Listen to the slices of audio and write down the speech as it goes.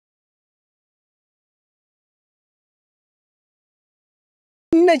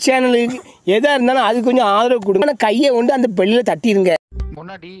சின்ன சேனலுக்கு எதா இருந்தாலும் அது கொஞ்சம் ஆதரவு கொடுங்க. கையை கொண்டு அந்த பெல்லில தட்டிடுங்க.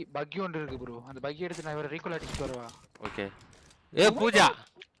 முன்னாடி பக்கி ஒன்று இருக்கு ப்ரோ. அந்த பக்கி எடுத்து நான் இவரை ரீகால் அடிச்சிட்டு வரவா? ஓகே. ஏ Pooja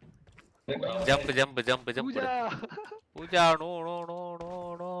jump jump jump jump Pooja no no no no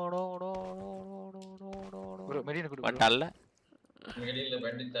no no no no bro மெடின குடு. வண்டல்ல மெடில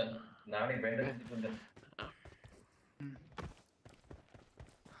வெண்டிட்டான். நானே வெண்ட எடுத்துட்டு வந்தேன்.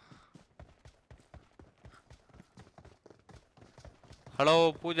 Hello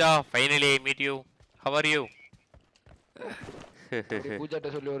Pooja, finally I meet you. How are you? Pooja கிட்ட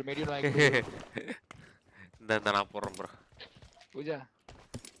சொல்லி ஒரு மெடின வாங்கி இந்த நான் போறேன் bro. Pooja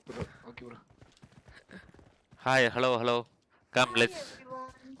bro okay bro. Hi, hello. Come let's.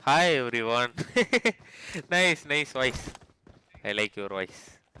 Hi everyone. Nice voice. I like your voice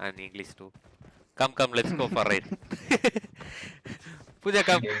and English too. Come let's go for ride. Pooja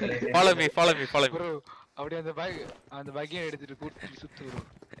come. Follow me. Bro, அப்படியே அந்த பக்கியை எடுத்துட்டு கூட்டி சுத்து bro.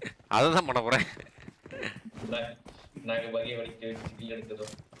 அததான் பண்ண போறேன். நாங்க பக்கியை வடிச்சு கில்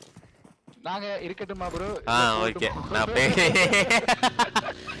எடுத்துறோம். நாங்க இருக்கட்டுமா bro? ஓகே. நான்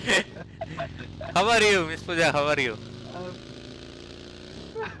How are you Miss Pooja? How are you?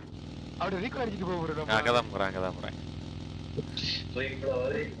 அப்படியே ரீகால் அடிச்சிட்டு போ bro. அங்கதான் போறேன்.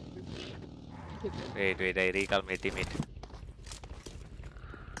 Wait, I recall my teammate.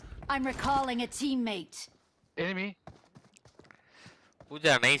 I'm recalling a teammate. Enemy.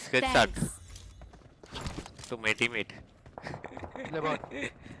 Pooja, nice headshot to my teammate.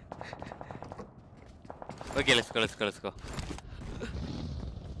 Okay, let's go.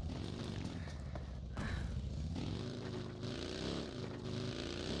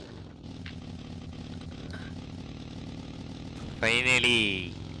 Finally,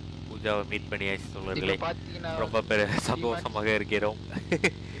 பூஜாவை meet பண்ணியாச்சு சொல்லுங்களே. ரொம்ப பெரிய சந்தோஷமாக இருக்கிறோம்.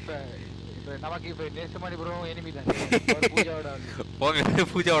 இப்ப நமக்கு இப்ப நேசமானி bro enemy தான். பூஜாவோட போங்க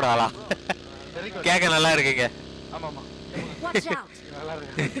பூஜாவோட ஆளா. கேக்க நல்லா இருக்குங்க. ஆமாமா. Watch out. நல்லா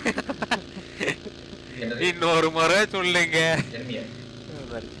இருக்கு. இன்னொரு முறை சொல்லுங்க.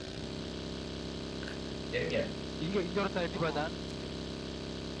 இங்க ஒருத்தன் எட்டி பார்த்தான்.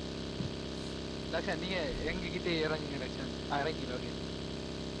 லக்ஷன் நீங்க எங்க கிட்ட இறங்குங்க லக்ஷன். இறங்கில ஓகே.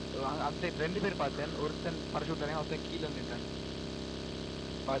 அந்த ரெண்டு பேர் பார்த்தேன். ஒருத்தன் பரஷூட்ல இறங்கி ஒருத்தன் கீழ நின்றான்.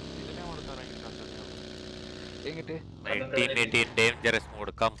 பாத்துட்டே ஒருத்தன் இறங்கிட்டான். எங்கிட்ட 1918 dangerous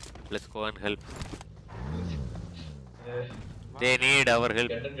mode. Come, let's go and help. They need our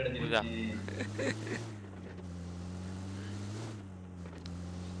help. Pooja.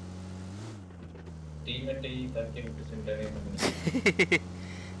 டீமேட்டை தக்கி விட்டு சென்டரே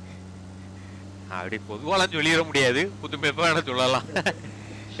அப்படி பொதுவாலாம் சொல்லிட முடியாது. புதுமைப்பா என்ன சொல்லலாம்.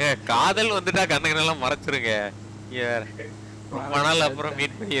 காதல் வந்துட்டா கண்ணுக்கெல்லாம் மறைச்சிருங்க. ரொம்ப நாள் அப்புறம்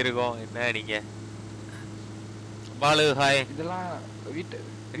மீட் பண்ணி இருக்கோம். என்ன நீங்க பாலு ஹாய். இதெல்லாம் வீட்டு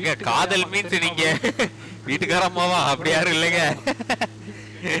காதல் மீன்ஸ் நீங்க வீட்டுக்காரம்மாவா? அப்படி யாரும் இல்லைங்க.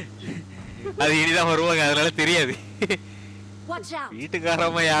 அது இனிதான் வருவாங்க, அதனால தெரியாது.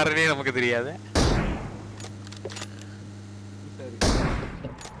 வீட்டுக்காரம்மா யாருன்னே நமக்கு தெரியாது.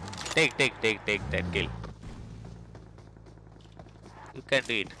 Take that kill. You can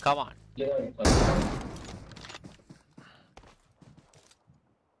do it. Come on.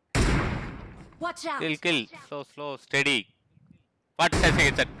 Watch out. Kill. Slow, steady. What touching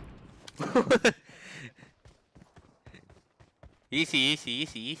it? Easy.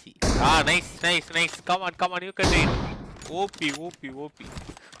 Nice. Come on. You can do it. OP.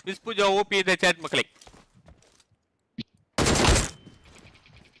 Miss Pooja OP in the chat, maklai.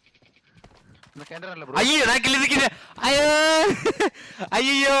 ஐயோ நான் kill இருக்கேன்.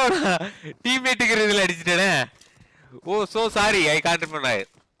 ஐயோ டீம்மேட்டுக்கு இதுல அடிச்சிட்டேனே. ஓ so sorry, I can't remember.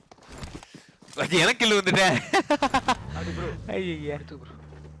 எனக்கு kill வந்துட்டேன். ஐயா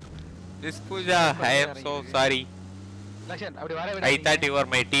miss Pooja, I am so sorry. Lakshan அப்படி வர I thought you were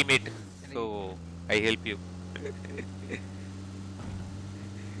my teammate, so I help you.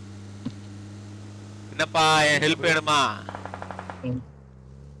 என்னப்பா ஹெல்ப் வேணுமா?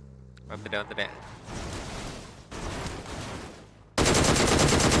 வந்துட்டேன்.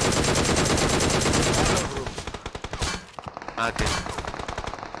 ஓகே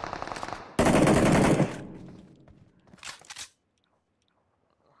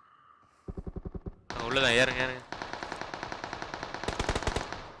உள்ளதான் ஏறுங்க.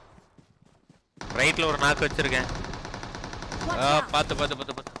 ரைட்ல ஒரு நாக்கு வச்சிருக்கேன். பாத்து.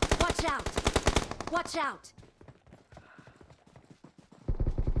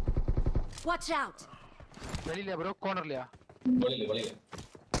 Watch out. வெளியில bro, cornerலயா? வெளியில.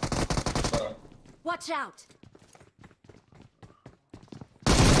 Watch out.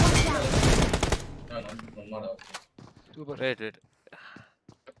 Super. Wait.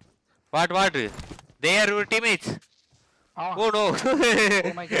 What? They are your teammates. Oh no.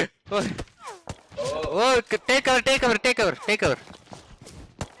 Oh my god. Oh, take cover.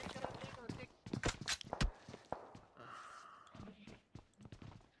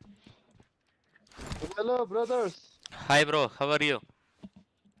 Hello, brothers. Hi bro, how are you?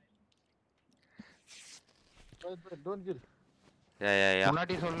 Wait, don't kill. Yeah.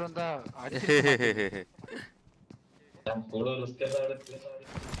 முன்னாடி சொல்லுந்தா அடிச்சு நான் கூட risk எல்லாம் எடுத்து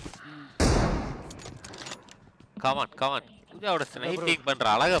Come on. பூஜாவோட sniping பண்ற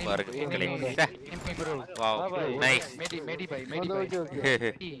அழகா பாருங்க மக்களே. Wow, nice. Medi bhai.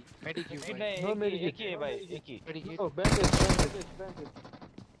 Okay. Medi क्यों No medic. एक ही है भाई, एक ही। Oh, bandage.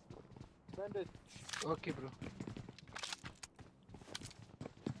 Okay bro.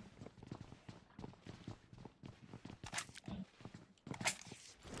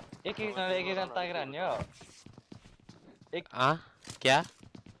 एक ही ताक रहा है हाँ क्या?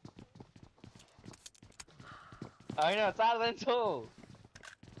 अरे चार दिन छो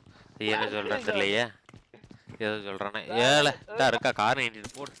என்ன சொல்றேன்னு தெரியலையே. ஏதோ சொல்றானே. ஏல இதா இருக்கா கார்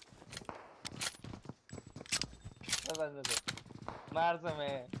இன்ஜின் போடு. मार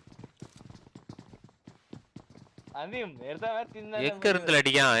समय अंतिम எடுத்தா வேற தின்ன எங்க இருந்து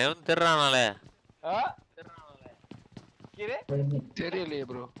அடிக்கான்? எவன் திருறானால? ஆ கிரே தெரியலையே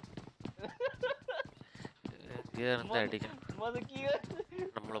bro. எங்க இருந்து அடிக்கான்? மதுக்கிய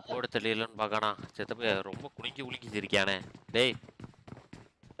நம்மள போட தெரியலன்னு பார்க்கறான். செத்த போய் ரொம்ப குலுக்கி சிரிக்கானே. டேய்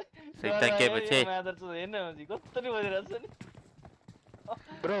சைத்தான் கே பச்சே. என்ன வந்து கொத்தரி வதிராசன்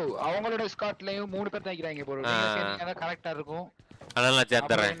bro அவங்களோட ஸ்காட்லயும் 3 பேர் தாக்கிறாங்க bro. நீங்க கேட்டீங்கன்னா கரெக்ட்டா இருக்கும். அதெல்லாம் நான்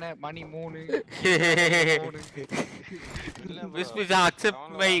சேர்த்தறேன். என்ன மணி 3 விஸ்மிஸ் accept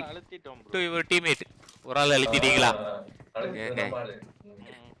my to your teammate. ஒரு ஆள் அழுத்திட்டீங்களா?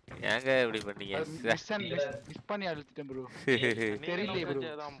 ஏங்க இப்படி பண்ணீங்க? மிஸ் பண்ணி அழுத்திட்டேன் bro. தெரியலையே bro.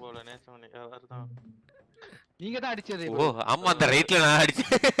 தான் போல நேசமணி அவர்தான் நீங்க தான் அடிச்சது ஓ ஆமா அந்த ரைட்ல நான்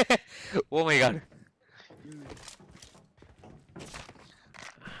அடிச்சேன். Oh my God.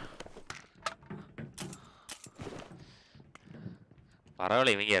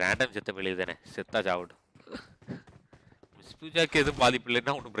 பரவாயில்ல இவங்க ரேண்டம் செத்த பிள்ளை தானே, செத்தா சாப்பிடும். மிஸ் பூஜாக்கு எதுவும் பாதிப்பு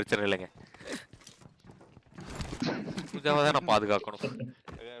இல்லைன்னா ஒன்றும் பிரச்சனை இல்லைங்க. பூஜாவை தான் நான் பாதுகாக்கணும்.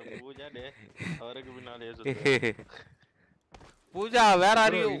 பூஜா டே அவருக்கு பின்னாலே பூஜா வேற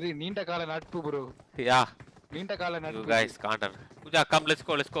ஆர் யூ? இது நீண்ட கால நட்பு bro. யா நீண்ட கால you நட்பு. guys can't. Pooja come let's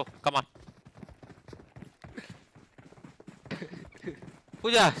go come on.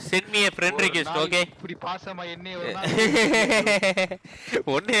 Pooja send me a friend request okay? இப்படி பாசமா என்னே வரனா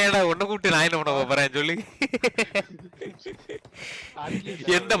ஒண்ணு கூப்பிட்டு நான் என்ன பண்ண போறேன் சொல்லு.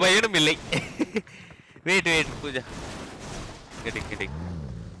 எந்த பயனும் இல்லை. wait Pooja getting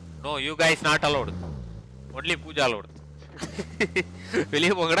no you guys not allowed, only Pooja allowed.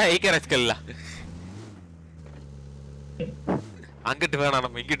 வெளிய போங்கடா ஐக்கரஸ்கல்ல. அங்கிட்டு வேணாம்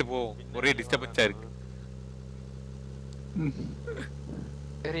நம்ம இங்கிட்டு போவோம், ஒரே டிஸ்டர்பன்ஸா இருக்கு.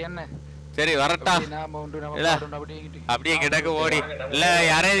 சரி என்ன சரி வரட்டா? நாம இல்ல, பாடணும் அப்படியே அப்படியே கிடக்கு ஓடி இல்ல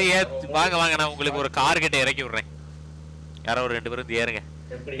யாரையாவது வாங்க நான் உங்களுக்கு ஒரு கார் கிட்ட இறக்கி விடுறேன். யாரோ ஒரு 2 பேரும் ஏறுங்க.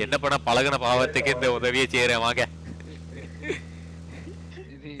 என்ன பண்ண பழகுன பாவத்துக்கு இந்த உதவியை செய்யறேன் வாங்க.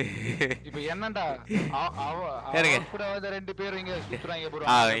 இப்ப என்னடா கூட வந்த 2 பேர் இங்க சுத்துறாங்க bro.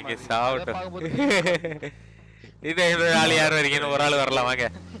 இங்க சாவட்டும். இது ஆள் யாரும் வரீங்கன்னு ஒரு ஆள் வரலாம் வாங்க.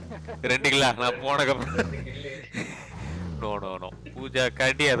 2 கிலோ நான் போனக்கப்புறம் நோ பூஜா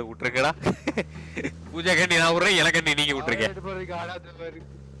காண்டி அதை விட்டுருக்கடா. பூஜா காண்டி நான் விடுறேன், எனக்காண்டி நீங்க விட்டுருக்க.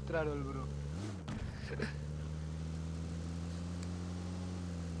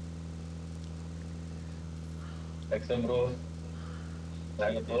 bro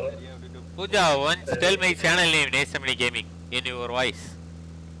Pooja, once tell my channel name, Lingusamy Gaming, in your voice.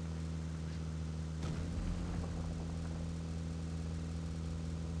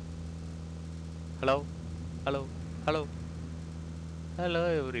 Hello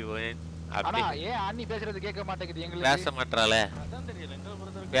everyone. அண்ணா ஏன் அண்ணி பேசுறது கேட்க மாட்டேங்குது எங்களுக்கு? பேச மாட்டறாளே. அதான் தெரியல எங்க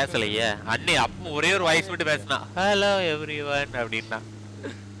பிரதர் பேசலையே. அண்ணி அப்ப ஒரே ஒரு வாய்ஸ் மட்டும் பேசினா ஹலோ எவ்ரிவன் அப்படின்னா.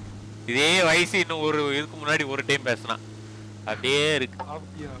 இதே வாய்ஸ் இன்னும் ஒரு இதுக்கு முன்னாடி ஒரு டைம் பேசினா அப்படியே இருக்கு.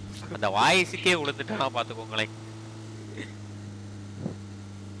 அந்த வாய்ஸுக்கே விழுந்துட்டா பாத்துக்கோங்களேன்.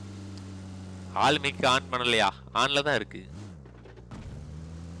 ஆல் மிக் ஆன் பண்ணலையா? ஆன்ல தான் இருக்கு.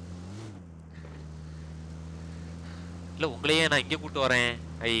 இல்ல உங்களையே நான் இங்க கூட்டு வரேன்.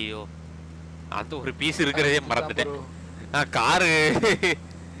 ஐயோ அந்த ஒரு பீஸ் இருக்கிறதே மறந்துட்டேன். நான் காரு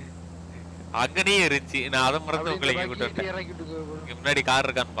அங்கனே இருந்துச்சு, நான் அதை மறந்து உங்களை இங்க கூட்டு வரேன். இங்க முன்னாடி கார்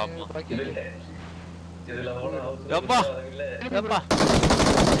இருக்கான்னு பாப்போம். எப்பா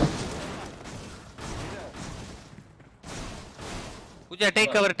Pooja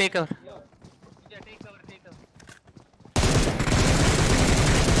take cover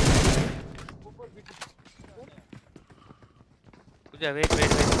Pooja wait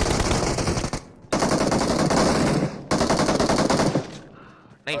wait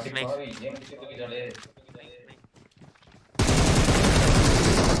nice nice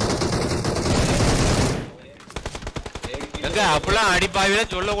எங்க அப்பெல்லாம்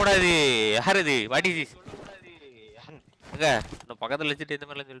அடிப்பாவிலாம் சொல்லக்கூடாது. யார் இது? What is this? எங்க இந்த பக்கத்துல வச்சுட்டு இந்த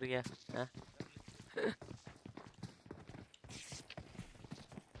மாதிரிலாம் சொல்றீங்க?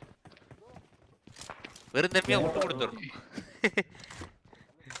 வெறும் தம்பியா விட்டு கொடுத்துரும்.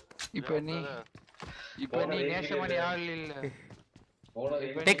 இப்போ நீ நேசமணி ஆள் இல்ல.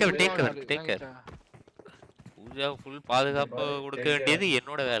 Take care. பூஜா ஃபுல் பாதுகாப்பு கொடுக்க வேண்டியது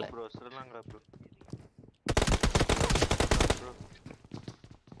என்னோட வேலை. Bro Sri Lanka bro.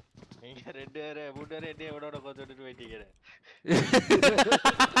 நீங்க ரெண்டு பேரே மூணு பேரே என்ன எவனோட கொத்துட்டு போயிட்டீங்க.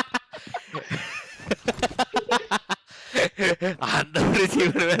 அந்த ஒரு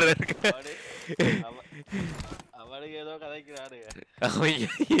ஜீவன் வேற இருக்கு. அவனுக்கு ஏதோ கதைக்கிறாரு.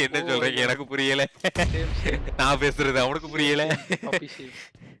 என்ன சொல்றீங்க எனக்கு புரியல. நான் பேசுறது அவனுக்கு புரியல.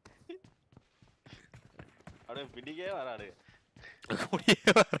 அப்படியே பிடிக்கே வராடு.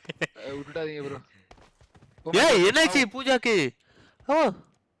 விட்டுடாதீங்க ப்ரோ. ஏய் என்னாச்சு பூஜாக்கு? ஓ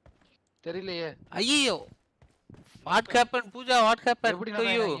தெரியலையே. ஐயோ what happen Pooja? What happen to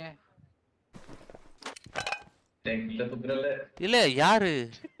you? இல்ல யாரு?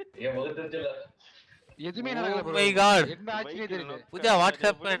 எதுமே நடக்கல ப்ரோ. My God. என்ன ஆச்சுனே தெரியல. Pooja what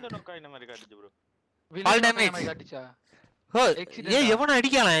happen? இந்த மாதிரி காட்டுச்சு ப்ரோ. Fall damage காட்டிச்சா? ஹோ ஏய் எவன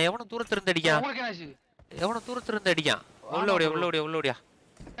அடிக்கலாம்? எவன தூரத்துல இருந்து அடிக்கான்? உங்களுக்கு என்னாச்சு? எவன தூரத்துல இருந்து அடிக்கான்? உள்ள ஓடியா.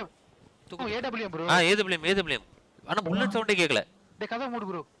 AWM bro. ஏடபிள்யூஎம். ஆனா புல்லட் சவுண்டே கேக்கல. டேய் கதவை மூடு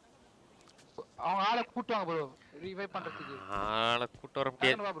ப்ரோ. அவங்க ஆளை கூட்டுவாங்க ப்ரோ. ரிவைவ் பண்றதுக்கு. ஆளை கூட்டி வர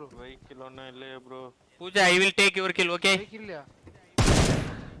முடியாது. ப்ரோ. வெஹிக்கிள் ஒண்ணு இல்லையே bro. Pooja I will take your kill okay? Vehicle இல்லையா?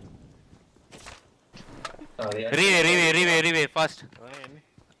 ரீவே ஃபாஸ்ட்.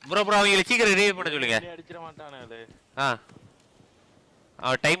 ப்ரோ அவங்களை சீக்கிரம் ரீவே பண்ண சொல்லுங்க. அடிச்சிர மாட்டானே அது.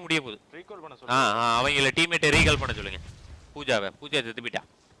 டைம் முடிய போகுது. ரீகால் பண்ண சொல்லுங்க. அவங்கள டீம்மேட் ரீகால் பண்ண சொல்லுங்க. பூஜா செத்து போயிட்டா.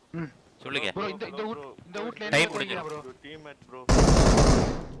 சொல்லுங்க ப்ரோ இந்த ஊட்ல டைம் என்ன முடிஞ்சிரும் bro? Teammate bro.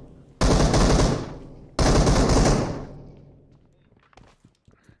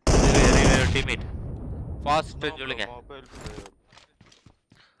 Teammate fast சொல்லுங்க.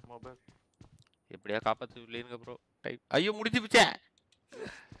 மொபைல் எப்படியா காப்பாத்து சொல்லிருங்க ப்ரோ. டைம் ஐயோ முடிஞ்சு போச்சே.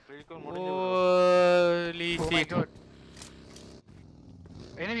 ரீகால் முடிஞ்சு ப்ரோ. லீசி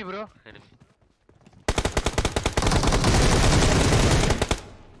enemy bro.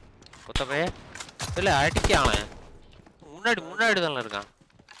 கொத்தவே இல்ல அடிக்கானே. முன்னாடி தான் இருக்கான்.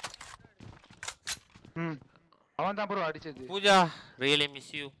 அவன் தான் ப்ரோ அடிச்சது. Pooja really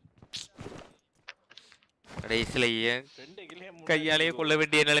miss you. கடைசில கையாலேயே கொள்ள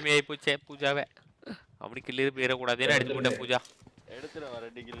வேண்டிய நிலைமை ஆயி போச்சே பூஜாவை. அவனுக்கு கில்லு பேர கூடாதுன்னு அடிச்சு போட்டேன் பூஜா. எடுத்துற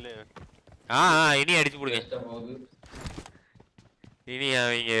ரெண்டு கில்லு. இனி அடிச்சு போடுங்க. இனி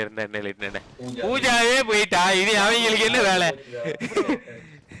அவங்க இருந்த என்ன பூஜாவே போயிட்டா. இனி அவங்களுக்கு என்ன வேலை?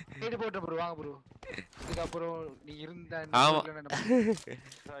 கேட் போட்டு ப்ரோ வாங்க ப்ரோ. இதுக்கு அப்புறம் நீ இருந்தா ஆமா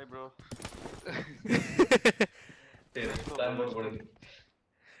ஹாய் ப்ரோ.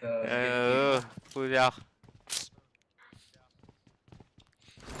 பூஜா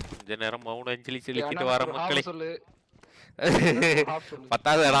கொஞ்ச நேரம் மௌன அஞ்சலி செலுத்திட்டு வர மக்களை சொல்லு.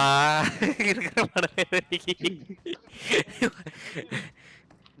 பத்தாதடா இருக்கிற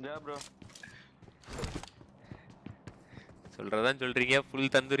ப்ரோ. சொல்றதான் சொல்றீங்க.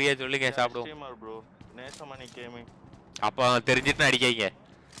 ஃபுல் தந்தூரியா சொல்லுங்க சாப்பிடுவோம். Streamer bro. நேசமணி கேமிங். அப்ப தெரிஞ்சிட்டு அடிக்காதீங்க.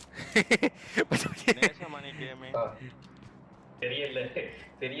 நேசமணி கேமிங்.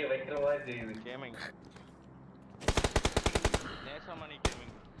 தெரிய வைக்கிற மாதிரி தெரியுது. கேமிங். நேசமணி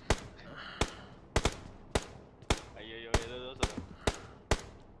கேமிங். ஐயோ ஏதோ சொல்றேன்.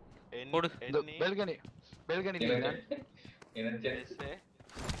 போடு. பெல்கனி இல்ல. என்ன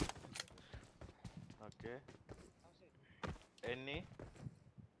ஓகே. எண்ணி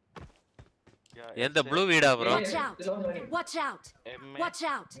எந்த ப்ளூ வீடா bro? Watch out.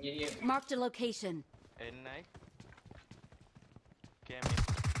 Mark the location. NI கேமி.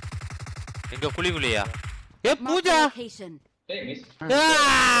 எங்க குளியா? ஏ பூஜா. ஏய் மிஸ்.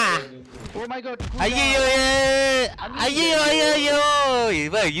 Oh my God. ஐயோ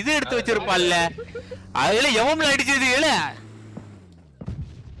இவ இது எடுத்து வச்சிருப்பால்ல. அதுல எவம்ல அடிச்சது இல்ல.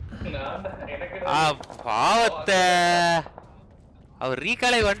 பாவத்தை அவர்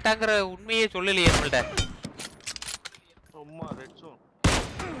ரீகாலை வந்துட்டாங்கிற உண்மையே சொல்லலையே நம்மள்ட்ட. அம்மா ரெட் ஜோன்.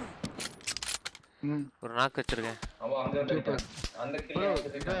 ஒரு நாக்கு வச்சிருக்கேன். அந்த கில்ல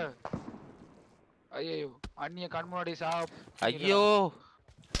ஐயோ அண்ணிய கண் முன்னாடி ஐயோ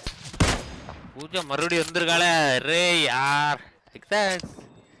பூஜா மறுபடியும் வந்திருக்காளே. ரே யார் எக்ஸாக்ட்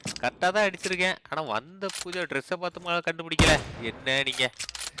கரெக்டாக தான் அடிச்சிருக்கேன். ஆனால் வந்த பூஜை ட்ரெஸ்ஸை பார்த்து மேலே கண்டுபிடிக்கல. என்ன நீங்கள்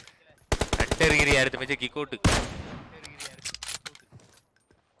கண்டறிகிறியா? அடுத்த match kick out.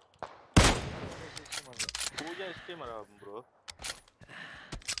 Pooja ஸ்ட்ரீமரா bro?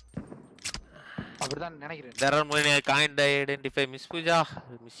 அப்படிதான் நினைக்கிறேன். There are many I can't identify. Miss Pooja,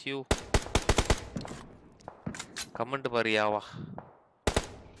 miss you. Comment பாரியாவா.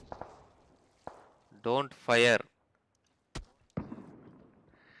 Don't fire.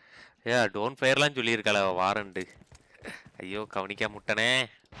 Don't fireலாம் சொல்லியிருக்காள warrant. ஐயோ கவனிக்காம முட்டனே.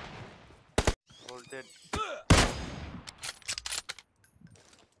 Volted.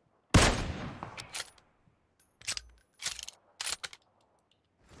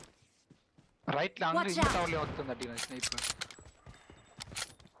 ரைட்ல அங்க இந்த டவர்ல ஒருத்தன் தட்டினான் sniper.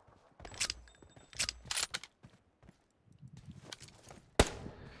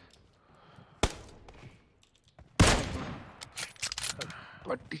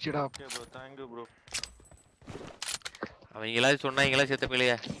 பட்டிச்சடா. Okay bro, thank you bro. அவங்களா சொன்னாங்களா செத்த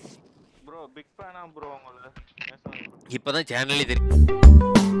பிள்ளையா? ப்ரோ பிக் ஃபேனா ப்ரோ உங்கள. இப்பதான் சேனலே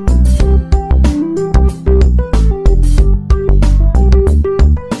தெரியும்.